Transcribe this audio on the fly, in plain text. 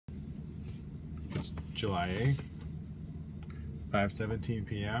July 8th, 5:17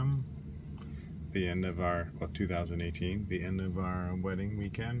 p.m. The end of our, 2018, the end of our wedding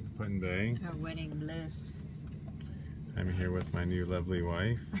weekend, Put-in Bay. Our wedding bliss. I'm here with my new lovely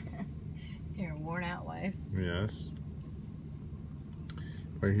wife. Your worn out wife. Yes.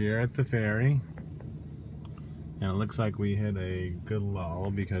 We're here at the ferry. And it looks like we hit a good lull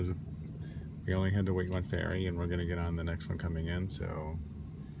because we only had to wait one ferry and we're going to get on the next one coming in. So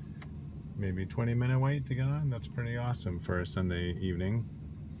maybe 20-minute wait to get on. That's pretty awesome for a Sunday evening.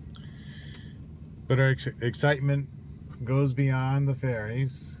 But our excitement goes beyond the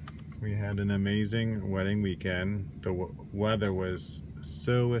ferries. We had an amazing wedding weekend. The weather was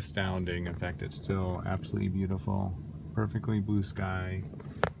so astounding. In fact, it's still absolutely beautiful. Perfectly blue sky.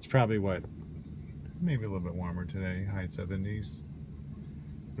 It's probably maybe a little bit warmer today, high 70s.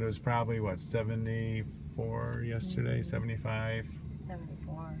 But it was probably 74 yesterday, 75.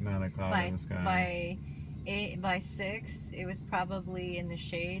 74. Not a cloud in the sky. By 6, it was probably in the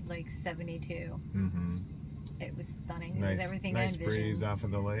shade like 72. Mm-hmm. It was stunning. Nice, it was everything nice I envisioned. Breeze off of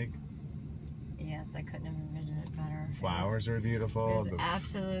the lake. Yes, I couldn't have envisioned it better. Flowers were beautiful. It was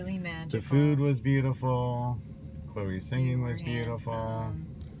absolutely magical. The food was beautiful. Chloe's singing was beautiful.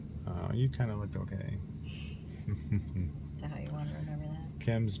 Handsome. You kind of looked okay. To how you want to remember that.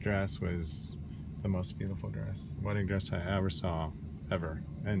 Kim's dress was the most beautiful wedding dress I ever saw, ever,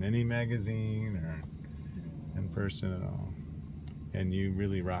 in any magazine or in person at all. And you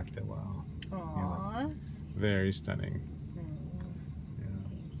really rocked it well. Aww. Very stunning. Yeah.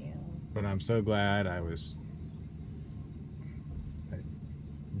 Thank you. But I'm so glad I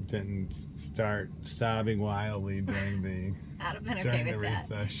didn't start sobbing wildly during the I'd have been okay during the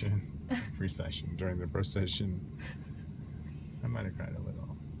with during the procession. I might have cried a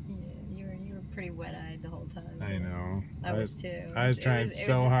little. Yeah, you were pretty wet-eyed the whole time. I know. I was too. I was trying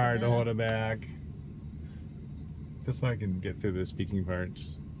so hard to hold it back, just so I can get through the speaking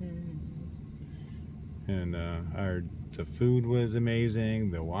parts. And the food was amazing.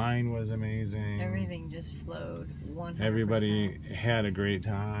 The wine was amazing. Everything just flowed 100%. Everybody had a great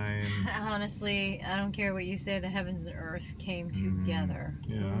time. Honestly, I don't care what you say. The heavens and earth came together.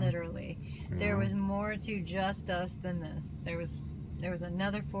 Yeah. Literally. Yeah. There was more to just us than this. There was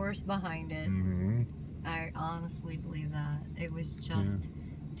another force behind it. I honestly believe that. It was just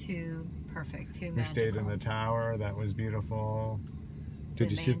too perfect, too magical. We stayed in the tower. That was beautiful. Did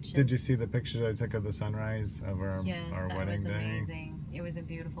you see the pictures I took of the sunrise of our wedding day? Yes, that was amazing. It was a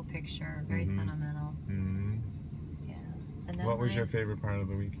beautiful picture. Very sentimental. Yeah. And what was your favorite part of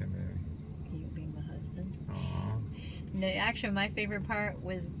the weekend, baby? You being my husband. Aww. No, actually, my favorite part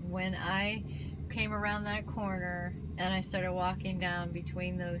was when I came around that corner and I started walking down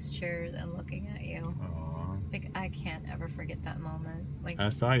between those chairs and looking at you. Aww. Like, I can't ever forget that moment. Like, I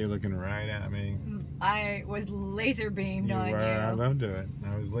saw you looking right at me. I was laser beamed on you. I loved it.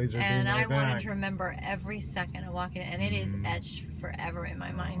 I was laser beamed and I back. wanted to remember every second of walking, and it is etched forever in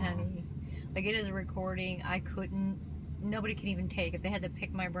my mind, honey. Like, it is a recording nobody could even take. If they had to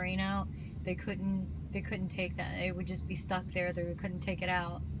pick my brain out, they couldn't take that. It would just be stuck there. They couldn't take it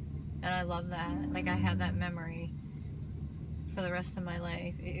out. And I love that. Like, I have that memory for the rest of my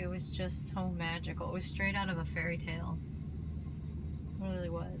life. It was just so magical. It was straight out of a fairy tale. It really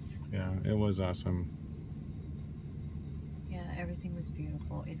was. Yeah, it was awesome. Yeah, everything was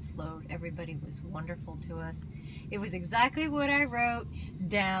beautiful. It flowed. Everybody was wonderful to us. It was exactly what I wrote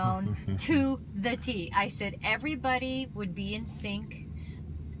down to the T. I said everybody would be in sync.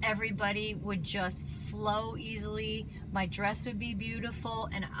 Everybody would just flow easily. My dress would be beautiful.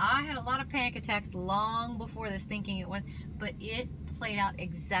 And I had a lot of panic attacks long before this, thinking it was, but it played out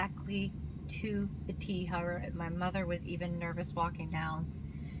exactly to the T. However, my mother was even nervous walking down.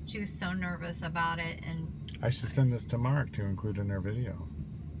 She was so nervous about it. And I should send this to Mark to include in our video.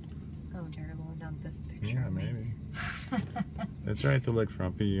 Oh dear Lord, not this picture. Yeah, maybe. It's right to look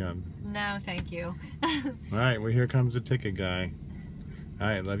frumpy. No, thank you. Alright, well, here comes the ticket guy.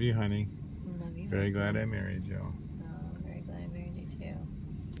 Alright, love you, honey. Love you. Very glad I married you.